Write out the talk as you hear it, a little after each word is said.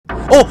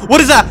Oh,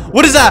 what is that?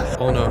 What is that?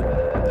 Oh no.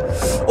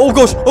 Oh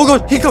gosh, oh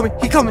gosh, he coming,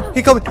 he coming,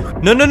 he coming.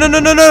 No, no, no, no,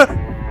 no, no.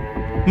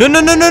 No, no,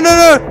 no, no, no,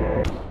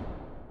 no.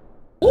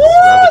 Ooh,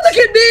 look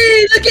at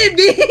me! Look at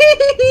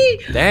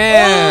me!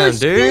 Damn, oh,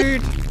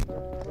 dude.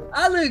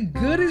 I look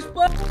good as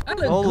fuck.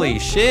 Holy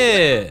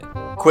shit.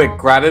 Quick,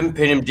 grab him,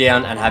 pin him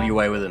down, and have your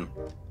way with him.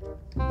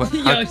 What,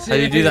 how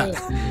do you do that?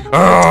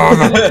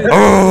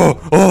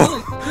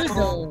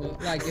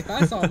 Like, if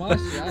I saw my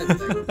shit, I'd be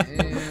like,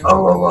 damn.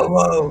 Oh, whoa, whoa,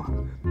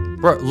 whoa.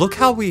 Bro, look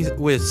how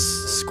we're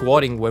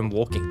squatting when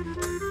walking.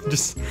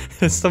 Just,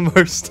 it's the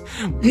most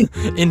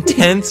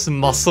intense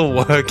muscle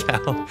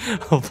workout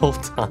of all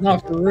time. No,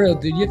 for real,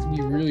 dude. You have to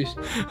be really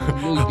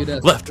good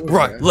at left,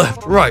 right,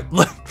 left, right,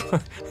 left,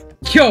 right.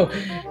 Yo,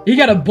 he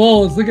got a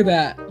bulge. Look at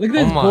that. Look at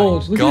this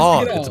bulge. Look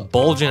God, at it's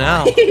bulging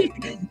out.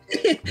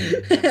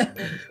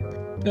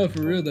 No,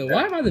 for real though.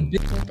 Why am I the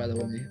bitch, by the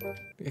way?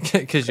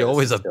 Because you're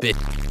always a bitch.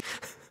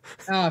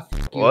 Ah,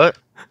 what?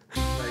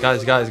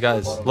 Guys,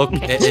 look,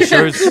 it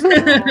shows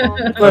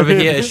over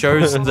here. It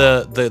shows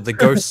the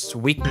ghost's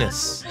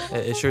weakness.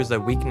 It shows their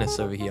weakness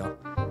over here.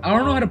 I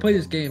don't know how to play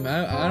this game.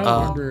 I don't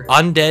remember.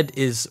 Undead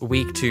is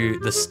weak to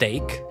the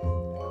stake,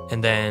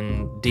 and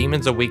then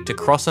demons are weak to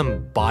cross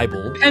and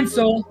Bible.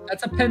 Pencil.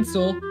 That's a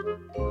pencil.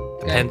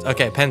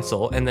 Okay,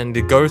 pencil, and then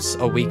the ghosts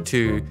are weak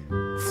to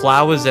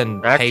flowers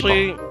and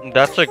Actually, paper.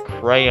 that's a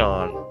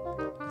crayon.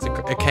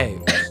 Okay.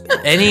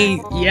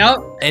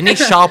 Any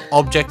sharp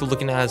object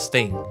looking at his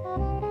thing.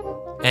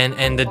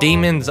 And the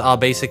demons are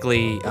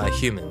basically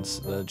humans.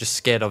 They're just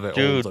scared of it.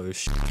 Dude. All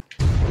those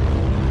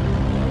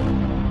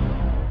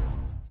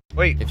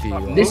Wait, if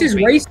you, this is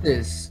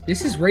racist.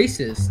 This is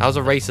racist. how's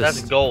a racist?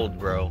 That's gold,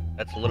 bro.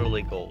 That's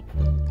literally gold.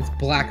 It's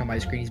black on my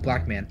screen. He's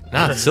black man.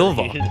 Nah, it's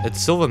silver. It's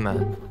silver,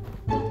 man.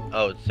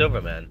 Oh, it's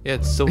Silverman. Yeah,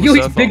 it's silver. Yo,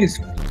 he's surfer. big as.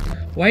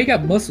 Why you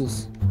got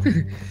muscles?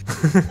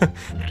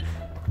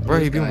 Bro,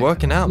 you've been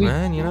working out,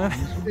 man. You know.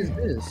 What is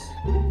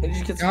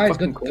this? Guys,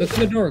 Go to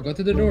the door. Go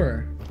to the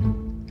door.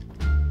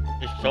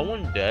 Is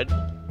someone dead?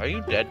 Are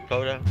you dead,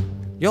 Coda?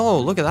 Yo,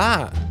 look at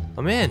that.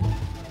 I'm in.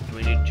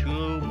 We need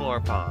 2 more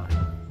pawn.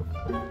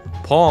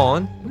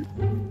 Pawn.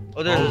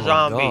 Oh, there's a my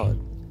zombie. God.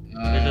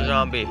 There's a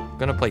zombie. I'm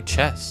gonna play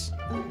chess.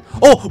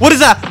 Oh, what is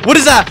that? What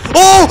is that?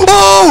 Oh,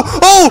 oh,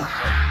 oh!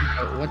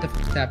 What the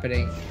f is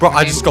happening? Bro,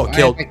 I just got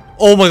killed.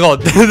 Oh my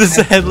God, this is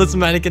a headless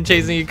mannequin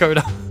chasing you,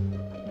 Coda.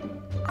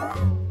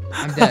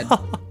 I'm dead.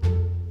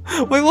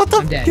 Wait, what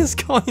the fuck is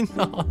going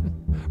on?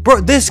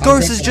 Bro, this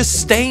ghost is just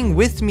staying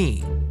with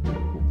me.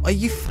 Are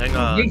you Hang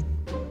on.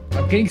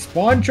 I'm getting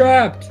spawn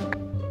trapped.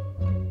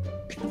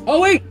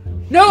 Oh wait,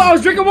 no, I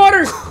was drinking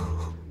water.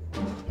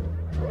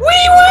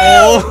 Wee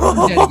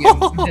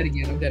Oh. I'm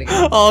dead again.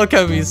 Oh,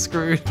 okay, he's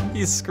screwed.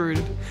 He's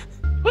screwed.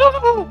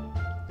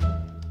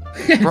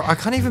 Bro, I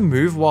can't even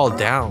move while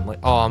down. Like,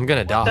 oh, I'm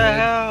gonna die. What the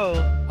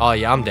hell? Oh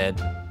yeah, I'm dead.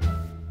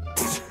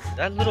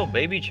 That little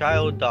baby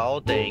child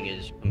doll thing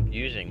is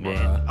confusing,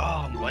 man.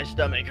 Oh, my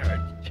stomach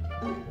hurts.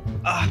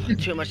 Ah,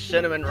 too much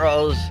cinnamon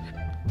rolls.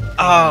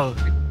 Oh,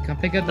 Come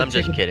pick up the I'm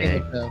just chicken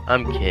kidding. potato.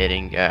 I'm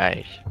kidding,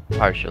 guys.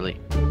 Partially.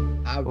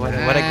 What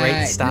a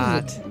great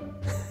start.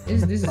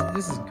 This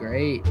is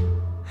great.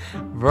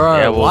 Bro,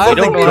 Yeah, well, why we are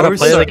don't the know how to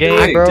ghosts play so the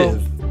game, bro.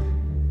 active?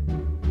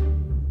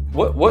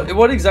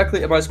 What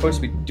exactly am I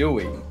supposed to be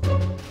doing?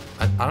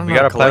 I don't know. We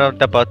gotta play out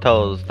the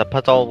puzzles. The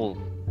puzzle.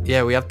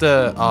 Yeah, we have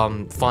to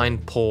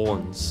find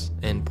pawns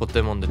and put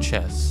them on the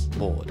chess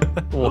board.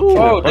 Ooh,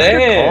 Oh,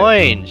 damn.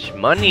 coins,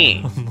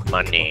 money, Oh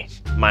my money,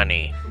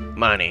 money,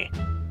 money,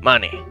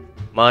 money,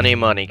 money,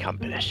 money,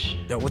 compass.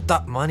 Yeah, with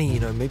that money, you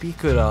know, maybe you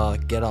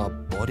could get our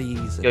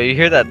bodies. And, Yo, you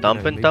hear that know,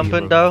 thumping, maybe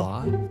thumping,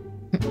 though? revive.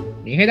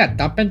 You hear that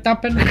thumping?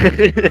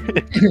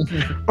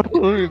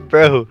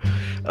 Bro,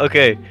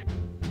 okay.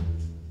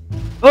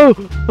 Oh,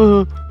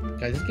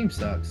 Guys, this game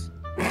sucks.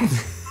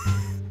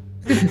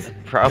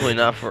 probably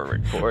not for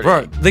recording.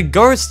 Bro, the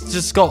ghost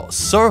just got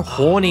so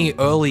horny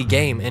early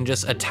game and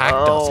just attacked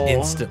us Oh.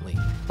 instantly.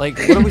 Like,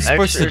 what are we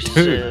supposed to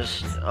do?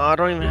 Exorcist. Oh, I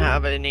don't even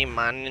have any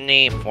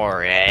money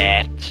for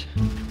it.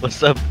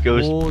 What's up,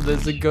 ghost? Oh,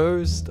 there's a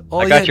ghost. Oh,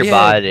 I got your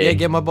body. Yeah,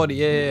 get my body.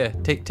 Yeah.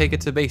 Take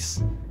it to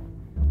base.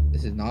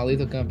 This is not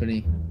Lethal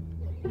Company.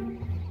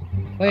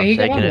 Wait, I'm he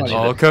got taking one it to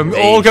body. the Come,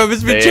 base,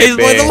 it's been chased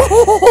by the.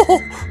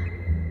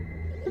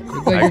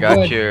 Looks like I you're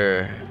got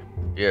good.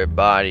 your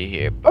body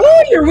here.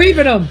 Oh, you're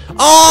weaving him.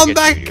 Oh, I'm Look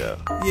at back. you go.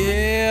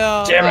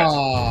 Yeah. Damn it.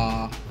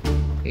 Aww.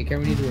 Okay,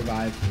 Karen, we need to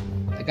revive.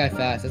 That guy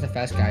fast. That's a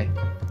fast guy.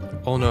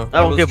 Oh no. I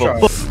don't give a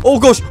fuck. Oh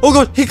gosh.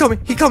 He coming.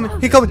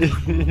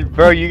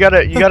 Bro, you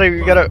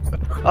gotta.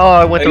 Oh,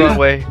 I went the wrong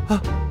way.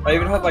 I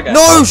even have like a No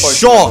health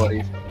potion shot!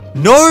 ability.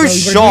 No you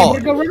shot.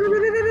 better go,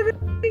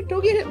 run.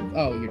 Don't get him.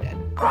 Oh, you're dead.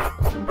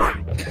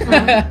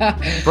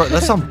 Bro,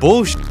 that's some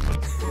bullshit.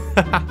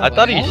 I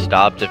thought he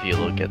stopped if you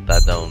look at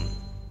that dome.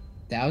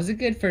 That was a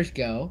good first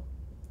go.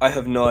 I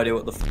have no idea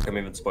what the fuck I'm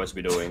even supposed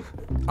to be doing.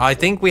 I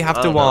think we have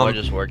I to don't know, I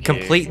just work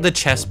complete here. the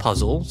chess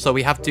puzzle. So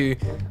we have to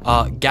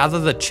gather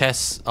the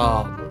chess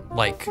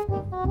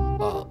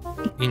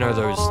you know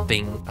those I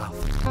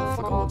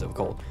forgot what they were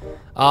called.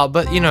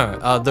 But you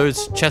know,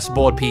 those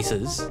chessboard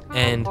pieces,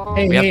 and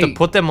we have to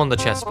put them on the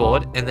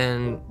chessboard, and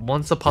then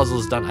once the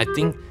puzzle's done, I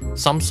think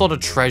some sort of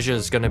treasure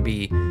is gonna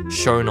be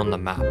shown on the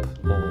map,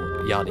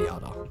 or yada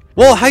yada.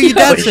 Whoa, how you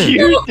dancing?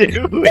 What are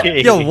you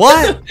doing? Yo,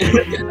 what?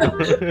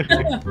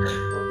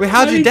 Wait,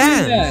 how'd you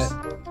dance?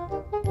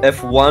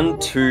 F1,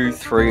 2,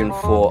 3, and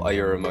 4 are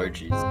your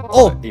emojis.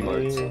 Oh!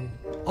 Emotes.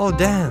 Oh,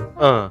 damn.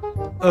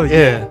 Oh,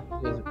 yeah.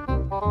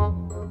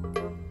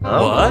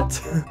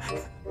 What?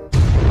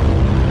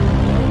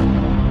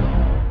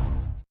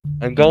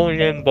 I'm going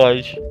in,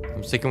 boys.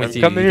 I'm sticking with I'm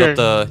you. coming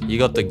You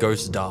got the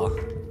ghost star.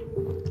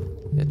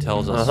 It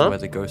tells us where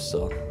the ghosts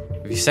are.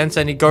 If you sense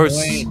any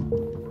ghosts,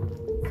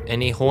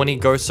 any horny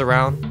ghosts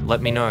around,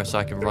 let me know so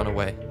I can run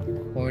away.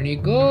 Horny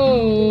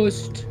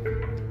ghost.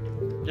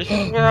 This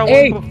is where I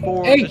went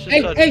before. This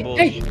is such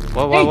bullshit.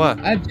 What?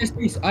 I have chest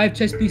piece. I have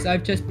chest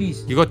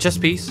piece. You got chest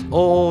piece?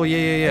 Oh,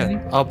 yeah.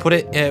 I'll put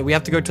it. We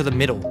have to go to the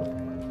middle.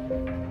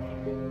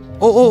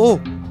 Oh.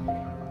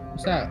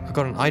 What's that? I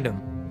got an item.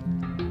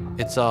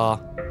 It's what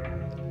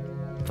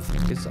the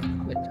fuck is that?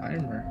 The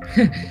timer.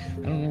 I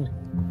don't know.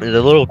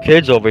 The little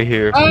kids over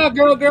here. Oh,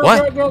 girl,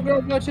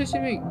 What?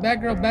 chasing me.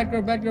 Bad girl.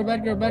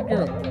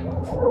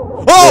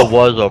 Oh! It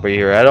was over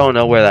here. I don't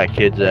know where that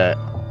kid's at.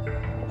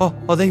 Oh,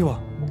 there you are.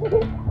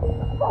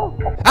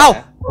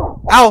 Ow!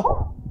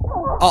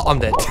 Oh, I'm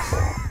dead.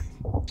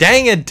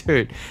 Dang it,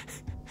 dude.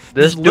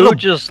 This dude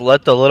just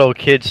let the little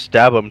kid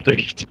stab him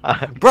 3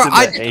 times. Bro,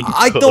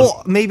 I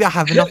thought maybe I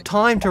have enough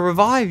time to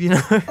revive, you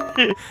know?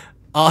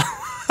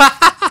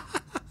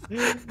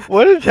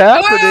 What is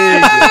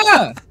happening?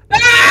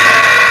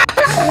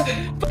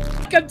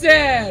 Fuck, I'm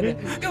dead.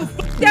 Yo,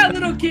 fuck that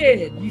little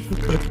kid. You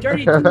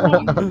dirty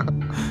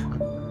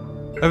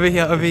Over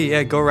here,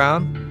 yeah, go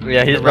around.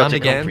 Yeah, he's about to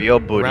again. come for your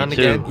booty Around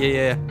too. again.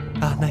 Yeah.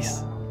 Ah,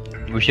 nice.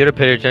 We should have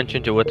paid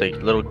attention to what the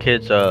little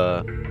kid's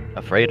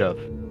afraid of.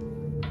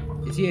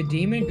 Is he a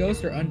demon,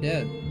 ghost, or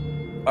undead?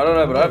 I don't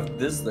know, but I have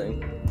this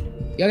thing.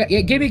 Yeah,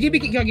 give me.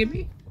 Y'all give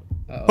me.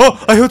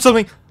 Oh, I heard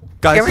something.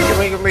 Guys.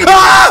 Give me.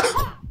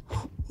 Ah!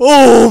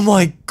 Oh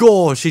my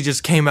god, she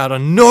just came out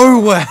of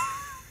nowhere.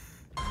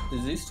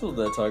 Is he still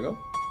there, Tiger?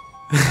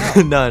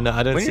 No,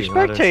 I don't When see you're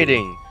him.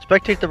 spectating,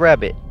 spectate the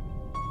rabbit.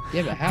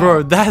 Yeah, but how?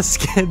 Bro, that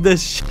scared the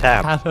shit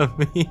Tap. out of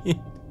me.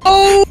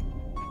 Oh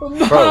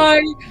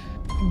my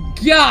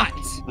god!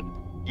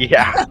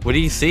 Yeah. What do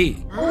you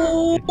see?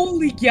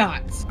 Holy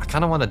god! I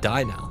kind of want to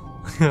die now.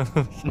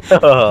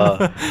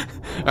 Oh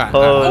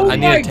Alright, I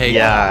need to take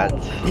God.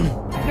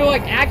 No,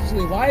 like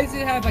actually, why does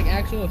it have like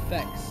actual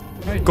effects?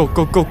 Go.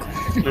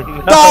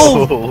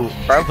 No,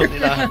 probably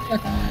not.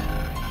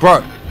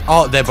 Bro,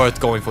 oh, they're both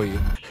going for you.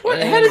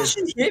 What? How did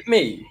she hit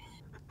me?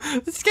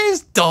 This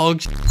game's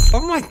dog shit.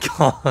 Oh my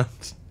god.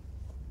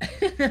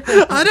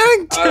 I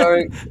don't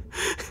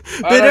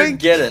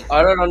get it.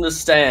 I don't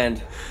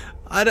understand.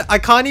 I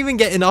can't even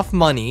get enough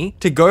money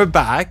to go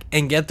back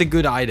and get the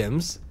good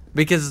items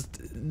because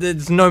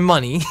there's no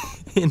money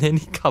in any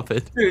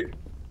cupboard. Dude,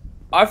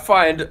 I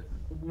find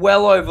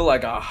well over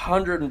like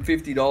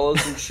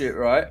 $150 and shit,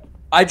 right?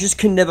 I just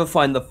can never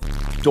find the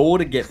door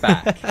to get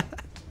back.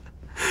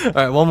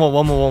 Alright, one more.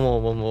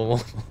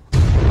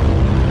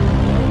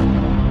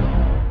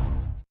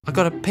 I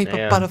got a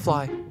paper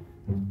butterfly.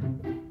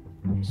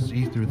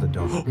 See through the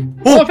dark.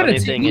 Oh, Funny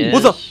thing is,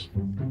 what the?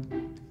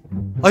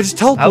 I just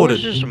teleported. I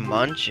was just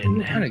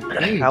munching.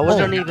 I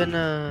wasn't even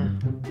Oh,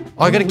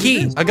 I got a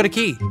key.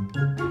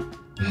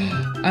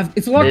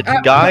 It's locked. It's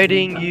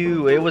guiding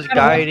you. It was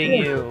guiding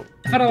you.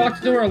 I found a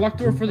locked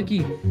door for the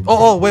key.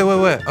 Oh, wait.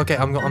 Okay,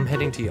 I'm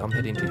heading to you.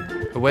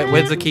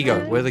 Where's the key go?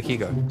 Where's the key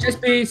go?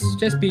 Chest piece.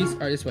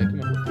 Alright, this way.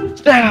 Come on.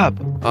 Stab.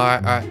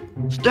 Alright.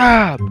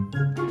 Stab.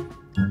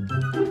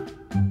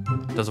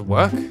 Does it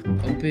work?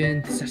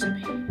 Open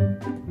sesame.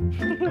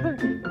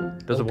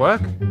 Does it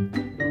work?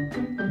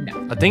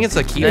 No. I think it's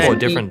a key for a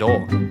different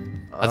door.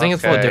 I think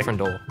it's for a Okay. different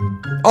door.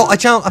 Oh, I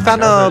found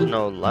There's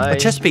no light,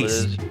 chess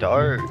piece. It's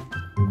dark.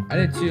 I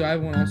did too. I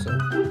have one also.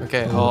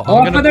 Okay, Oh, I'm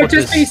gonna another put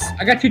chest this. piece.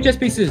 I got 2 chest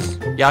pieces.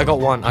 Yeah, I got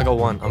one. I'm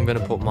gonna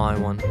put my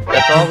one.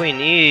 That's all we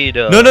need.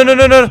 No.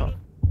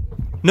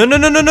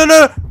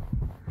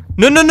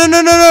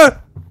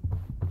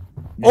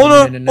 Oh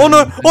no.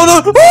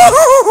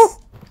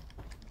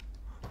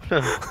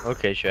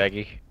 Okay,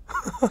 Shaggy.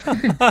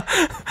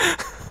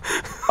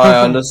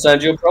 I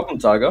understand your problem,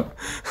 Tiger.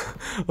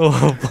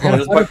 Oh, I'm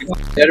just poking my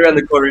head around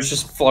the corner, he's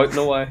just floating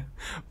away.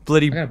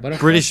 bloody I got a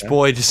butterfly, British okay.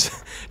 boy just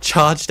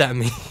charged at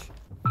me.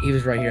 He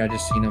was right here. I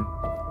just seen him.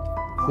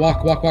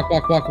 Walk. Crouch.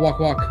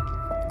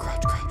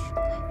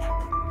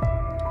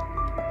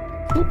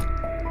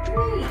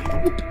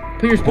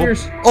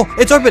 Pierce. Oh,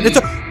 it's open. We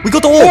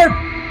got the Orb! orb.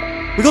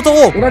 We got the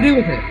orb. What do I do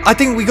with it? I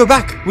think we go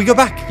back.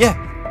 Yeah.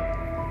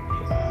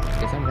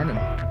 Yes, I'm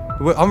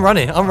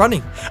running. I'm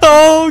running.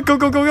 Oh, go.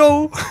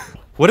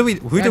 What do we?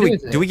 Who What do do I do we?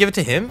 with Do it? we give it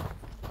to him?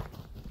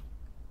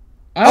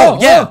 Oh,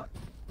 yeah.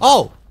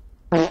 Oh,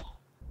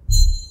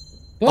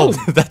 Boom.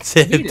 that's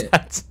Eat it.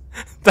 it.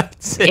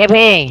 That's it.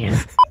 Yippee!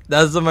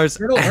 That's the most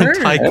Turtle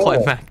earned.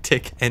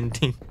 anticlimactic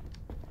ending.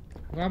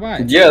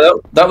 Bye-bye. Yeah,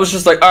 that was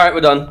just like, all right,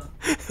 we're done.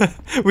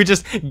 We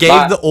just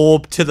gave the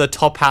orb to the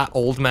top hat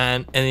old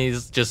man, and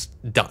he's just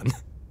done.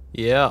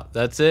 Yeah,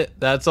 that's it.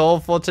 That's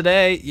all for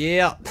today.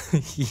 Yeah.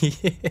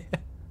 Yeah.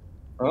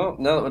 Oh,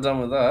 now that we're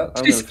done with that,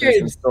 I'm going to finish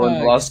installing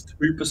the last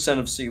 2%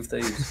 of Sea of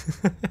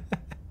Thieves.